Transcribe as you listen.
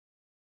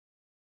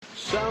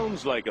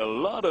Sounds like a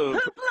lot of...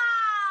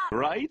 Hoopla!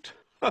 Right?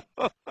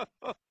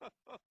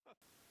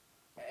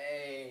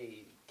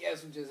 Hey,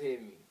 guess who just hit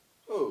me?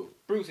 Who?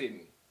 Bruce hit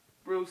me.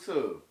 Bruce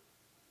who?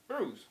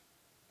 Bruce.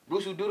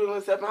 Bruce who doodled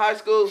himself in high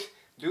school?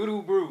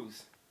 Doodle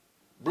Bruce.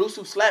 Bruce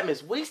who slapped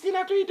Miss Weaston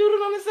after he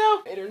doodled on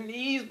himself? Made her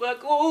knees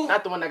buckle.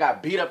 Not the one that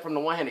got beat up from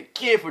the one-handed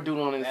kid for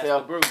doodling on That's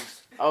himself. the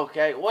Bruce.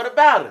 Okay, what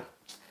about him?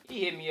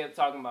 He hit me up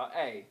talking about,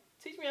 hey,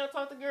 teach me how to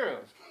talk to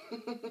girls.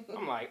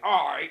 I'm like,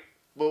 alright.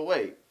 But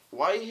wait,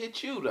 why he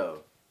hit you though?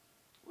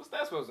 What's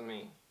that supposed to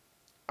mean?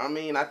 I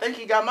mean, I think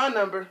he got my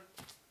number.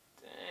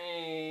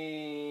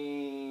 Dang.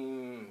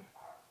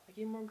 I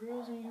get more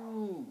girls than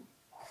you.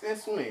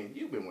 Since when?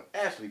 You've been with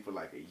Ashley for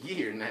like a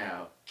year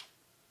now.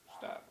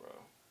 Stop, bro.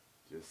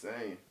 Just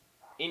saying.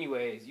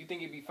 Anyways, you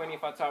think it'd be funny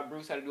if I taught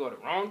Bruce how to do all the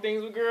wrong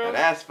things with girls? Now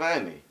that's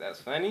funny. That's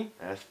funny?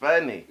 That's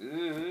funny.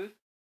 Ooh.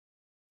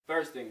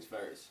 First things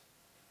first.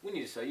 We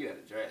need to show you how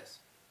to dress.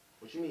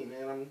 What you mean,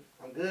 man?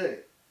 I'm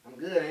good. I'm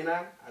good, ain't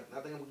I? I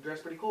think I'm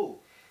dressed pretty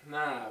cool.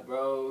 Nah,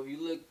 bro. You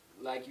look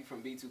like you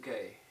from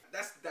B2K.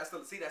 That's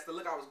the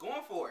look I was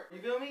going for. You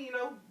feel me? You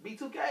know,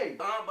 B2K.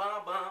 Bum,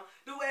 bum, bum.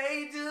 The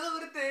way you do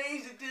the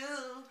things you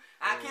do,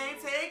 I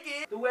can't take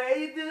it. The way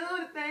you do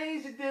the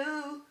things you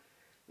do.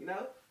 You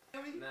know?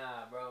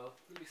 Nah, bro.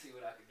 Let me see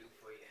what I can do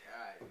for you.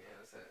 Alright, man.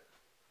 What's up?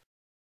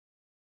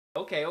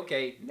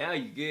 Okay. Now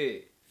you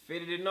good.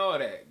 Fitted and all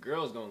that.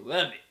 Girls gonna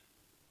love it.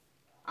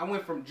 I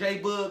went from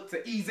J-Bug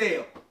to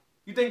Ezel.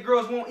 You think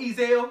girls want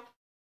Ezel?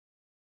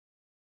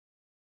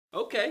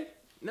 Okay.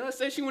 Now let's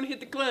say she wanna hit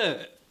the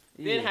club.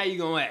 Yeah. Then how you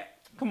gonna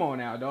act? Come on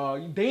now,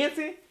 dog. You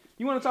dancing?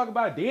 You want to talk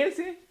about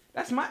dancing?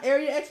 That's my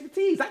area of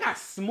expertise. I got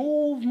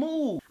smooth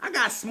moves. I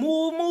got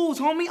smooth moves,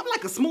 homie. I'm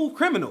like a smooth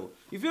criminal.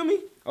 You feel me?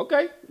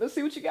 Okay. Let's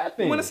see what you got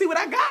then. You want to see what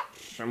I got?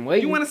 I'm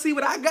waiting. You want to see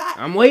what I got?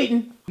 I'm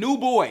waiting. New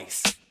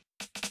boys.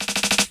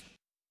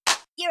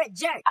 You're a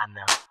jerk. I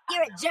know.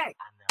 You're a jerk.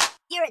 I know.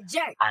 You're a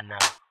jerk. I know.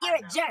 You're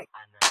a jerk.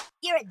 I know.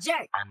 You're a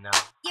jerk. I know.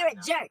 You're a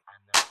jerk.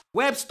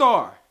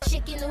 Webstar.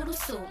 Chicken noodle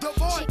soup.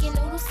 Chicken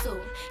noodle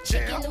soup.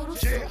 Chicken noodle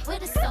soup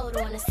with a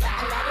soda on the side.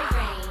 I let it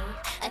rain.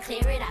 I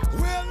clear it out.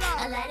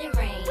 I let it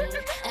rain.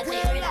 I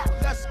clear it out.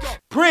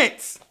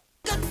 Prince.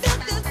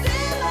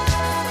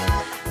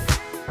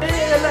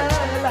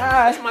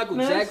 That's Michael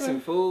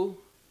Jackson, fool.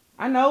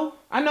 I know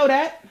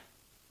that.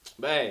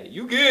 Man,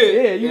 you good.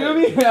 Yeah, you know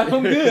me?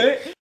 I'm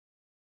good.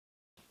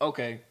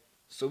 Okay,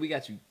 so we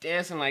got you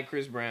dancing like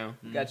Chris Brown.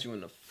 We got you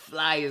in the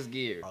flyest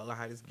gear. All the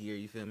hottest gear,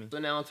 you feel me? So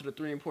now on to the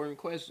 3 important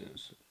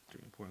questions. 3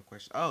 important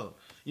questions. Oh,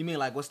 you mean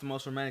like what's the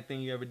most romantic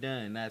thing you ever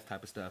done? That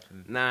type of stuff.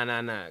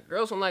 Nah.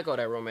 Girls don't like all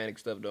that romantic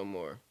stuff no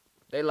more.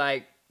 They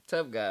like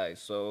tough guys.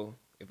 So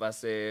if I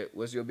said,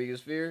 what's your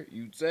biggest fear?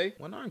 You'd say?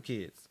 One-armed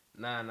kids.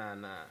 Nah.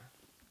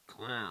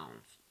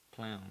 Clowns.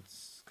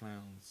 Clowns.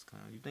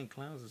 You think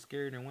clowns are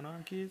scarier than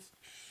one-armed kids?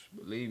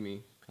 Believe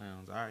me.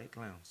 Clowns. All right,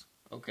 clowns.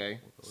 Okay.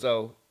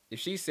 So if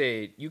she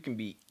said you can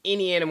be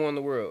any animal in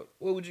the world,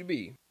 what would you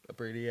be? A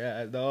pretty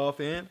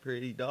dolphin.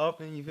 Pretty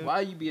dolphin, you feel me?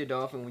 Why you be a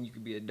dolphin when you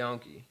could be a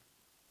donkey?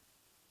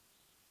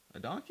 A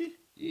donkey?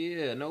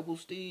 Yeah, noble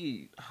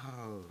steed.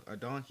 Oh, a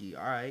donkey.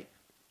 All right,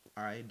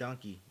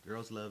 donkey.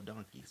 Girls love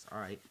donkeys. All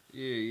right.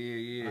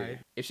 Yeah. All right.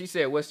 If she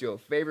said, what's your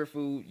favorite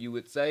food, you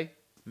would say?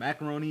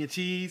 Macaroni and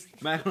cheese.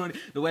 Macaroni.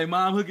 The way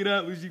mom hook it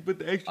up when she put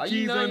the extra Are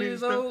cheese you 9 on it and years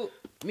stuff. old?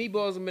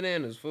 Meatballs and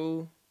bananas,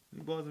 fool.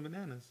 Meatballs and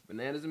bananas.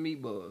 Bananas and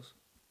meatballs.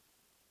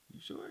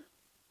 You sure?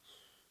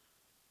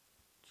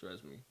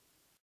 Trust me.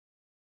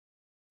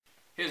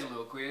 Here's a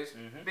little quiz.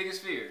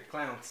 Biggest fear?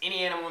 Clowns. Any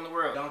animal in the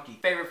world? Donkey.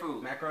 Favorite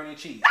food? Macaroni and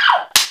cheese.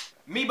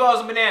 Meatballs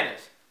and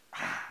bananas.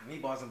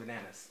 Meatballs and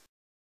bananas.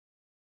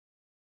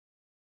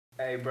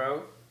 Hey,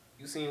 bro.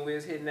 You seen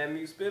Wiz hitting that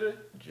mute spitter?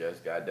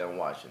 Just got done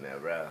watching that,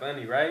 bro.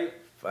 Funny, right?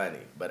 Funny.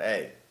 But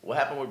hey, what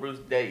happened with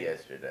Bruce's day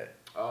yesterday?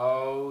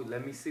 Oh,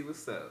 let me see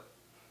what's up.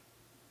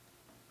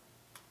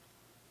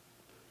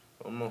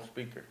 I'm on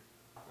speaker.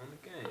 On the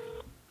game.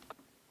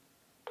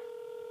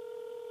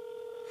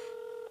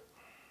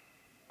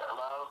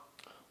 Hello?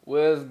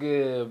 What's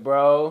good,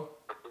 bro?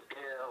 What's the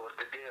deal? What's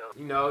the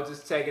deal? You know,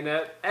 just checking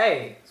up.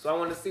 Hey, so I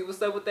want to see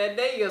what's up with that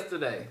day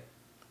yesterday.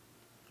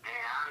 Man,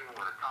 I don't even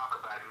want to talk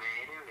about it, man.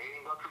 It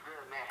didn't go too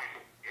good, man.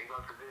 It didn't go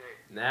too good.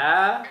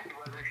 Nah? She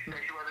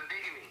wasn't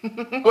digging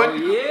me. Oh,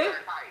 yeah?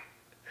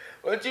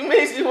 What you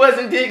mean she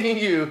wasn't digging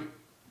you?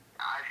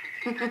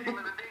 She said she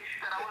wasn't digging. She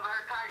said I wasn't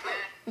her type, man.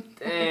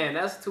 Damn,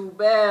 that's too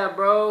bad,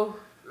 bro.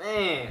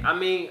 Man, I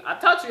mean, I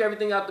taught you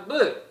everything out the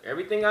book.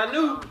 Everything I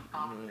knew. Don't get lost,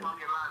 man. I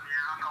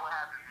don't know what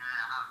happened, man.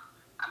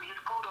 I mean,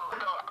 it's cool, though.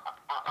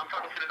 I'm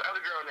talking to this other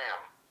girl now.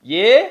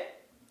 Yeah?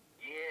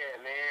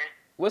 Yeah, man.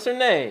 What's her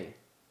name?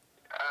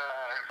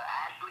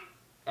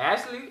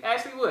 Ashley. Ashley?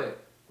 Ashley what?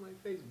 My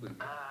Facebook.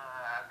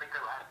 I think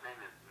her last name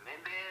is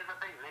Mendez, I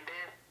think.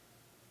 Mendez.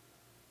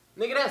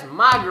 Nigga, that's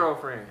my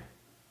girlfriend.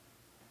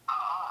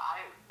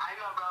 I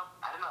know, bro.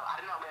 I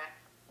didn't know, man.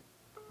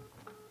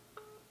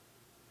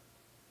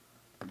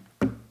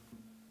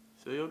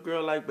 So your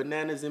girl like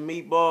bananas and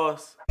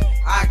meatballs?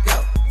 I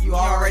go, you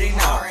already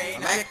know.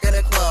 I'm back at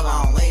the club,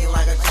 I don't lean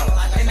like a joke.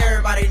 And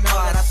everybody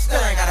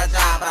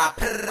I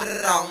put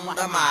it on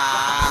the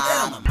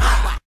mind.